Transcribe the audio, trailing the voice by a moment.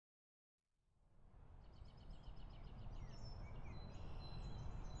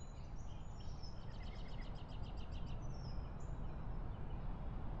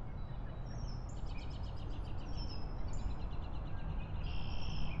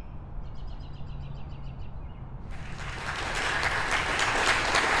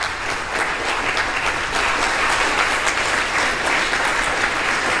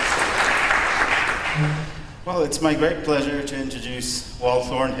Well, it's my great pleasure to introduce Wal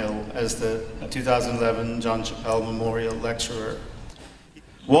Thornhill as the 2011 John Chappell Memorial Lecturer.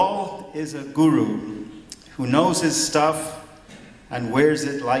 Wal is a guru who knows his stuff and wears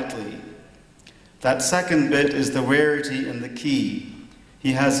it lightly. That second bit is the rarity and the key.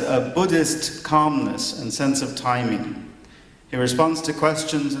 He has a Buddhist calmness and sense of timing. He responds to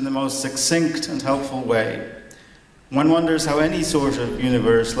questions in the most succinct and helpful way. One wonders how any sort of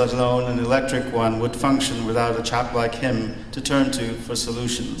universe, let alone an electric one, would function without a chap like him to turn to for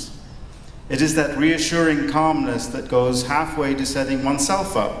solutions. It is that reassuring calmness that goes halfway to setting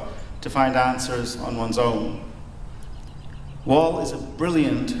oneself up to find answers on one's own. Wal is a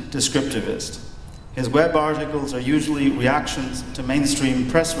brilliant descriptivist. His web articles are usually reactions to mainstream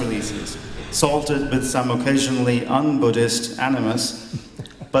press releases, salted with some occasionally un-Buddhist animus,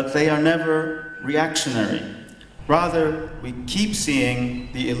 but they are never reactionary. Rather, we keep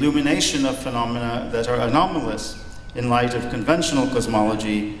seeing the illumination of phenomena that are anomalous in light of conventional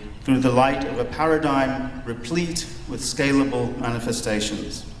cosmology through the light of a paradigm replete with scalable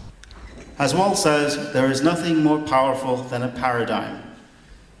manifestations. As Wal says, there is nothing more powerful than a paradigm.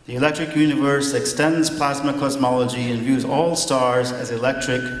 The electric universe extends plasma cosmology and views all stars as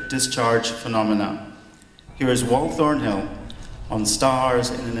electric discharge phenomena. Here is Wal Thornhill on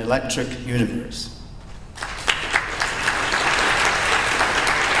stars in an electric universe.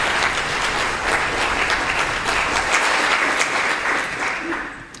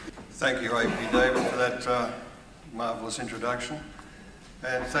 Thank you, A.P. David, for that marvellous introduction.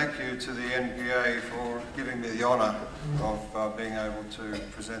 And thank you to the NPA for giving me the honour of being able to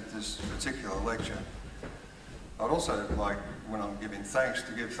present this particular lecture. I'd also like, when I'm giving thanks,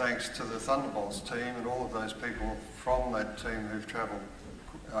 to give thanks to the Thunderbolts team and all of those people from that team who've travelled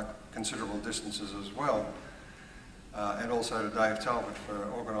considerable distances as well. And also to Dave Talbot for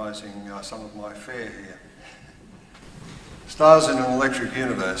organising some of my fare here. Stars in an Electric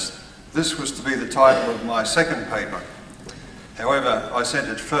Universe. This was to be the title of my second paper. However, I sent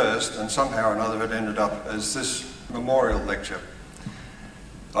it first, and somehow or another it ended up as this memorial lecture.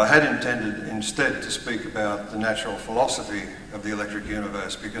 I had intended instead to speak about the natural philosophy of the electric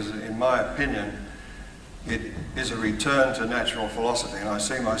universe, because in my opinion, it is a return to natural philosophy, and I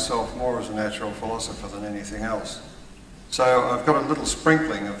see myself more as a natural philosopher than anything else. So I've got a little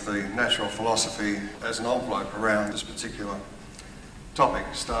sprinkling of the natural philosophy as an envelope around this particular topic,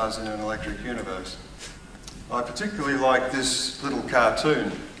 stars in an electric universe. I particularly like this little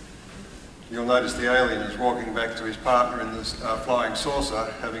cartoon. You'll notice the alien is walking back to his partner in this flying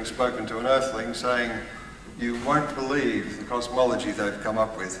saucer, having spoken to an earthling, saying, "You won't believe the cosmology they've come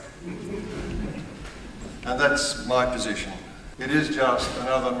up with." And that's my position. It is just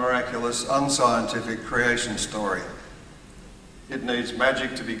another miraculous, unscientific creation story. It needs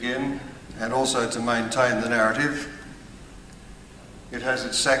magic to begin and also to maintain the narrative. It has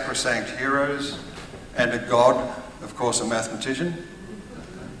its sacrosanct heroes and a god, of course a mathematician,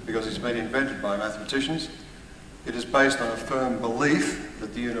 because it's been invented by mathematicians. It is based on a firm belief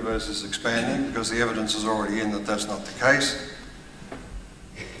that the universe is expanding, because the evidence is already in that that's not the case.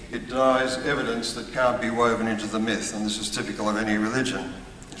 It denies evidence that can't be woven into the myth, and this is typical of any religion.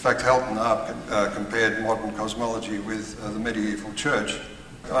 In fact, Halton Arp compared modern cosmology with the medieval church.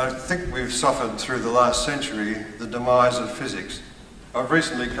 I think we've suffered through the last century the demise of physics. I've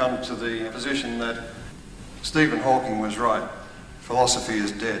recently come to the position that Stephen Hawking was right. Philosophy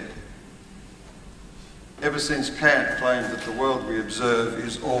is dead. Ever since Kant claimed that the world we observe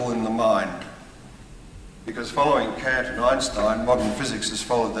is all in the mind. Because following Kant and Einstein, modern physics has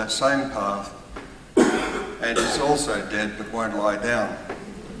followed that same path, and is also dead but won't lie down.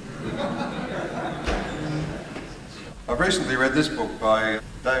 I've recently read this book by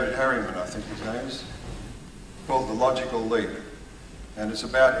David Harriman, I think his name is, called The Logical Leap, and it's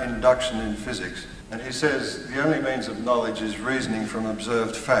about induction in physics. And he says the only means of knowledge is reasoning from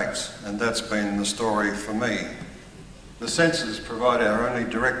observed facts, and that's been the story for me. The senses provide our only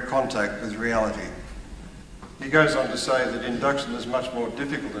direct contact with reality. He goes on to say that induction is much more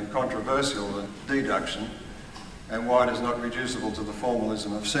difficult and controversial than deduction, and why it is not reducible to the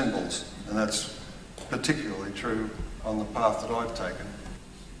formalism of symbols, and that's particularly true on the path that I've taken.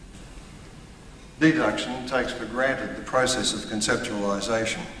 Deduction takes for granted the process of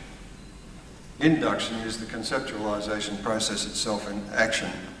conceptualization. Induction is the conceptualization process itself in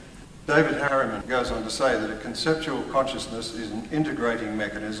action. David Harriman goes on to say that a conceptual consciousness is an integrating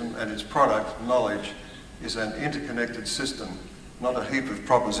mechanism, and its product, knowledge, is an interconnected system, not a heap of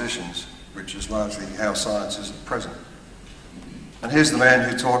propositions, which is largely how science is at present. And here's the man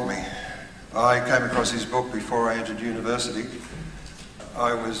who taught me. I came across his book before I entered university.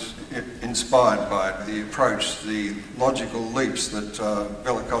 I was inspired by the approach, the logical leaps that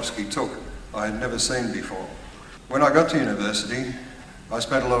Velikovsky took. I had never seen before. When I got to university, I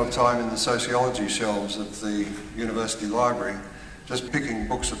spent a lot of time in the sociology shelves of the university library, just picking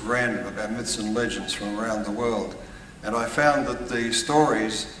books at random about myths and legends from around the world. And I found that the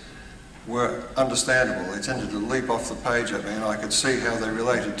stories were understandable. They tended to leap off the page at me, and I could see how they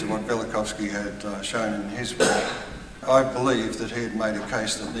related to what Velikovsky had shown in his work. I believed that he had made a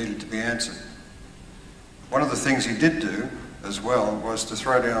case that needed to be answered. One of the things he did do, as well, was to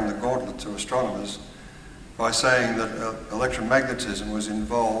throw down the gauntlet to astronomers by saying that electromagnetism was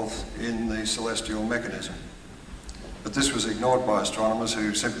involved in the celestial mechanism. But this was ignored by astronomers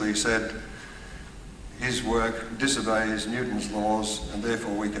who simply said, his work disobeys Newton's laws and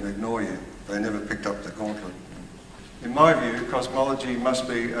therefore we can ignore you. They never picked up the gauntlet. In my view, cosmology must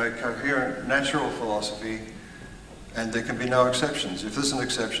be a coherent natural philosophy, and there can be no exceptions. If there's an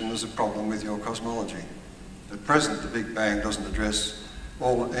exception, there's a problem with your cosmology. At present, the Big Bang doesn't address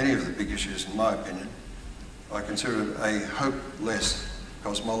any of the big issues, in my opinion. I consider it a hopeless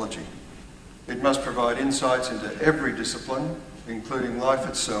cosmology. It must provide insights into every discipline, including life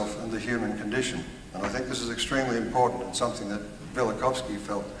itself and the human condition. And I think this is extremely important and something that Velikovsky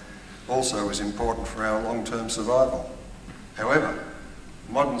felt also was important for our long-term survival. However,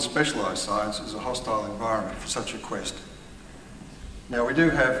 modern specialised science is a hostile environment for such a quest. Now, we do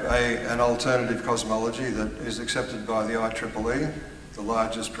have an alternative cosmology that is accepted by the IEEE, the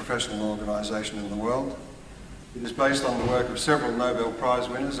largest professional organisation in the world. It is based on the work of several Nobel Prize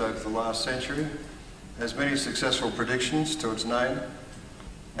winners over the last century, has many successful predictions to its name,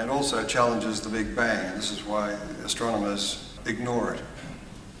 and also challenges the Big Bang, and this is why astronomers ignore it.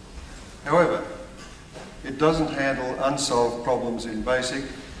 However, it doesn't handle unsolved problems in basic,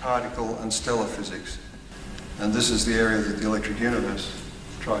 particle and stellar physics, and this is the area that the electric universe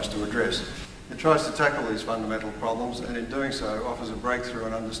tries to address. It tries to tackle these fundamental problems, and in doing so offers a breakthrough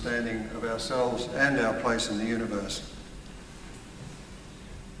in understanding of ourselves and our place in the universe.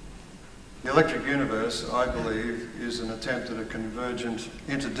 The electric universe, I believe, is an attempt at a convergent,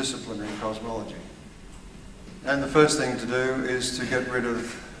 interdisciplinary cosmology. And the first thing to do is to get rid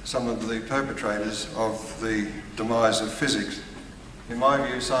of some of the perpetrators of the demise of physics. In my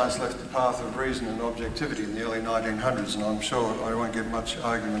view, science left the path of reason and objectivity in the early 1900s, and I'm sure I won't get much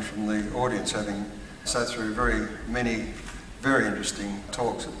argument from the audience, having sat through many very interesting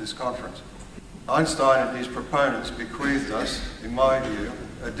talks at this conference. Einstein and his proponents bequeathed us, in my view,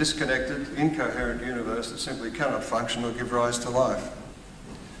 a disconnected, incoherent universe that simply cannot function or give rise to life.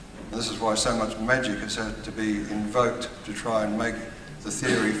 And this is why so much magic has had to be invoked to try and make the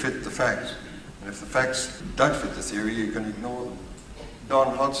theory fit the facts. And if the facts don't fit the theory, you can ignore them.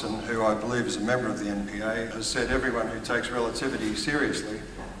 Don Hodson, who I believe is a member of the NPA, has said everyone who takes relativity seriously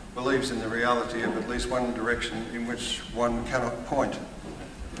believes in the reality of at least one direction in which one cannot point.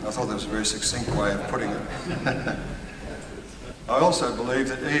 And I thought that was a very succinct way of putting it. I also believe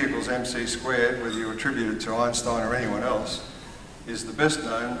that E equals mc squared, whether you attribute it to Einstein or anyone else, is the best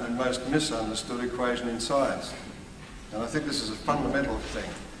known and most misunderstood equation in science. And I think this is a fundamental thing.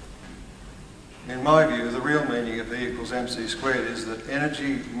 In my view, the real meaning of E equals mc squared is that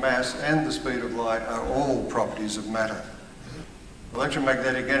energy, mass and the speed of light are all properties of matter.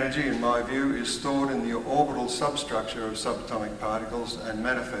 Electromagnetic energy, in my view, is stored in the orbital substructure of subatomic particles and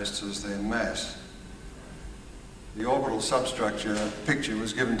manifests as their mass. The orbital substructure picture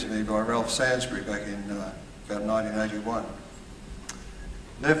was given to me by Ralph Sansbury back in about 1981.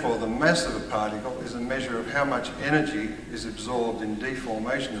 Therefore, the mass of a particle is a measure of how much energy is absorbed in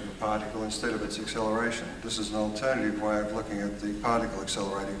deformation of a particle instead of its acceleration. This is an alternative way of looking at the particle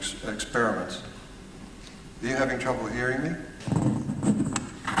accelerating experiments. Are you having trouble hearing me?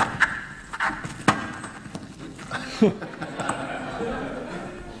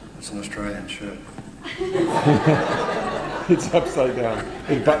 It's an Australian shirt. It's upside down.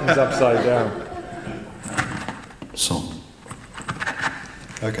 The button's upside down. So.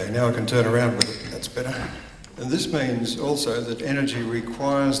 Okay, now I can turn around with it. That's better. And this means also that energy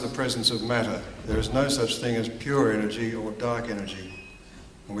requires the presence of matter. There is no such thing as pure energy or dark energy.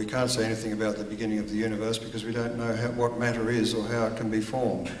 And we can't say anything about the beginning of the universe because we don't know what matter is or how it can be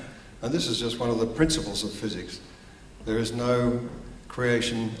formed. And this is just one of the principles of physics. There is no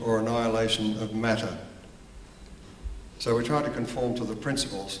creation or annihilation of matter. So we try to conform to the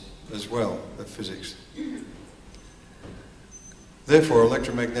principles as well of physics. Therefore,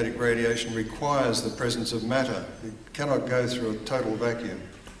 electromagnetic radiation requires the presence of matter. It cannot go through a total vacuum.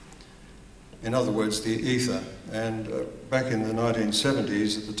 In other words, the ether. And back in the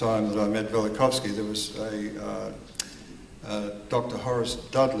 1970s, at the time that I met Velikovsky, there was Dr. Horace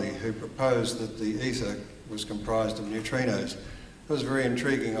Dudley, who proposed that the ether was comprised of neutrinos. It was a very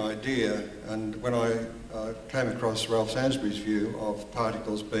intriguing idea, and when I came across Ralph Sainsbury's view of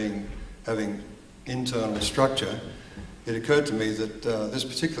particles having internal structure, it occurred to me that this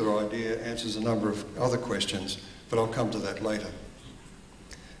particular idea answers a number of other questions, but I'll come to that later.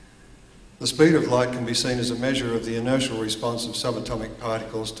 The speed of light can be seen as a measure of the inertial response of subatomic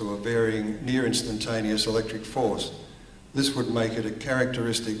particles to a varying near-instantaneous electric force. This would make it a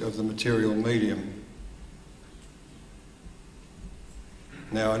characteristic of the material medium.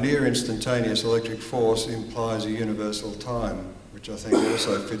 Now, a near-instantaneous electric force implies a universal time, which I think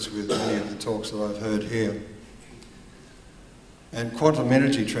also fits with many of the talks that I've heard here. And quantum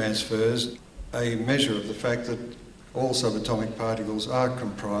energy transfers a measure of the fact that all subatomic particles are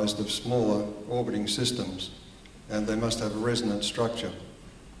comprised of smaller orbiting systems, and they must have a resonant structure.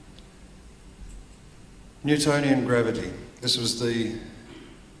 Newtonian gravity. This was the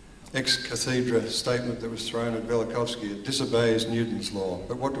ex cathedra statement that was thrown at Velikovsky. It disobeys Newton's law.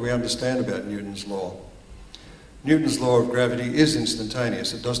 But what do we understand about Newton's law? Newton's law of gravity is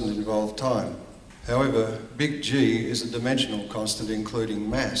instantaneous. It doesn't involve time. However, big G is a dimensional constant including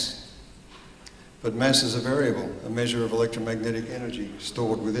mass. But mass is a variable, a measure of electromagnetic energy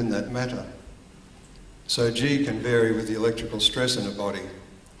stored within that matter. So G can vary with the electrical stress in a body.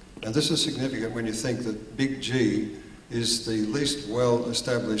 And this is significant when you think that big G is the least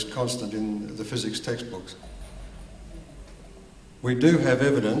well-established constant in the physics textbooks. We do have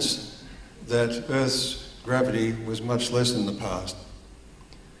evidence that Earth's gravity was much less in the past.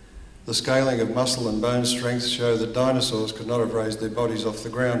 The scaling of muscle and bone strength show that dinosaurs could not have raised their bodies off the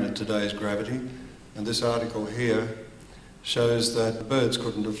ground in today's gravity. And this article here shows that birds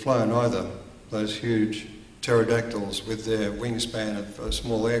couldn't have flown either, those huge pterodactyls with their wingspan of a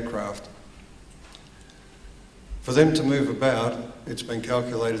small aircraft. For them to move about, it's been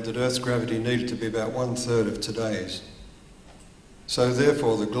calculated that Earth's gravity needed to be about 1/3 of today's. So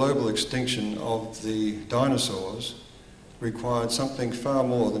therefore, the global extinction of the dinosaurs required something far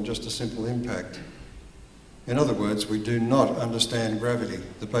more than just a simple impact. In other words, we do not understand gravity,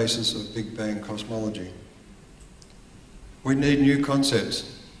 the basis of Big Bang cosmology. We need new concepts.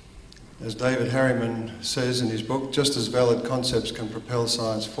 As David Harriman says in his book, just as valid concepts can propel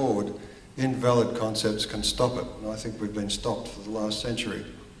science forward, invalid concepts can stop it. And I think we've been stopped for the last century.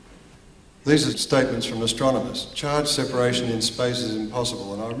 These are statements from astronomers. Charge separation in space is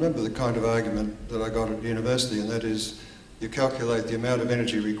impossible. And I remember the kind of argument that I got at university, and that is, you calculate the amount of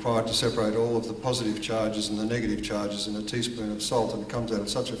energy required to separate all of the positive charges and the negative charges in a teaspoon of salt, and it comes out at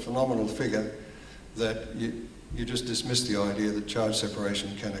such a phenomenal figure that you just dismiss the idea that charge separation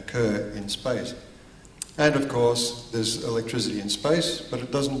can occur in space. And of course, there's electricity in space, but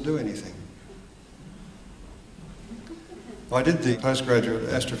it doesn't do anything. I did the postgraduate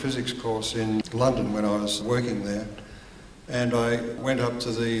astrophysics course in London when I was working there, and I went up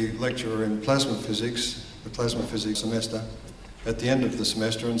to the lecturer in plasma physics, the plasma physics semester, at the end of the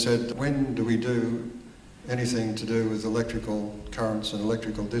semester and said, when do we do anything to do with electrical currents and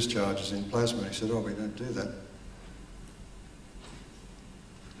electrical discharges in plasma? He said, oh, we don't do that.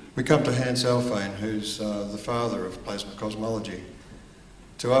 We come to Hans Alfvén, who's the father of plasma cosmology.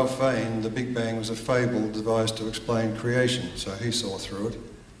 To Alfvén, the Big Bang was a fable devised to explain creation, so he saw through it.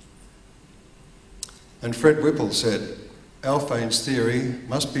 And Fred Whipple said, Alfvén's theory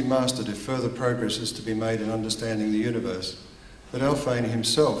must be mastered if further progress is to be made in understanding the universe. But Alfvén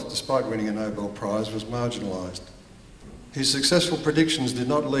himself, despite winning a Nobel Prize, was marginalised. His successful predictions did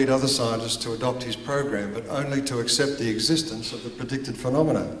not lead other scientists to adopt his program, but only to accept the existence of the predicted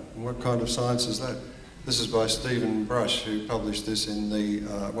phenomena. And what kind of science is that? This is by Stephen Brush, who published this in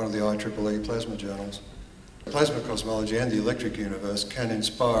one of the IEEE plasma journals. Plasma cosmology and the electric universe can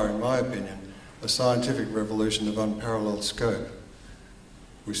inspire, in my opinion, a scientific revolution of unparalleled scope.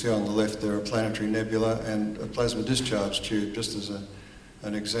 We see on the left there a planetary nebula and a plasma discharge tube, just as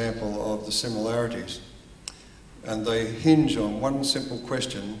an example of the similarities. And they hinge on one simple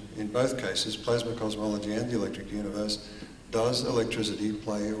question in both cases, plasma cosmology and the electric universe: does electricity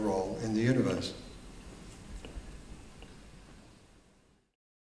play a role in the universe?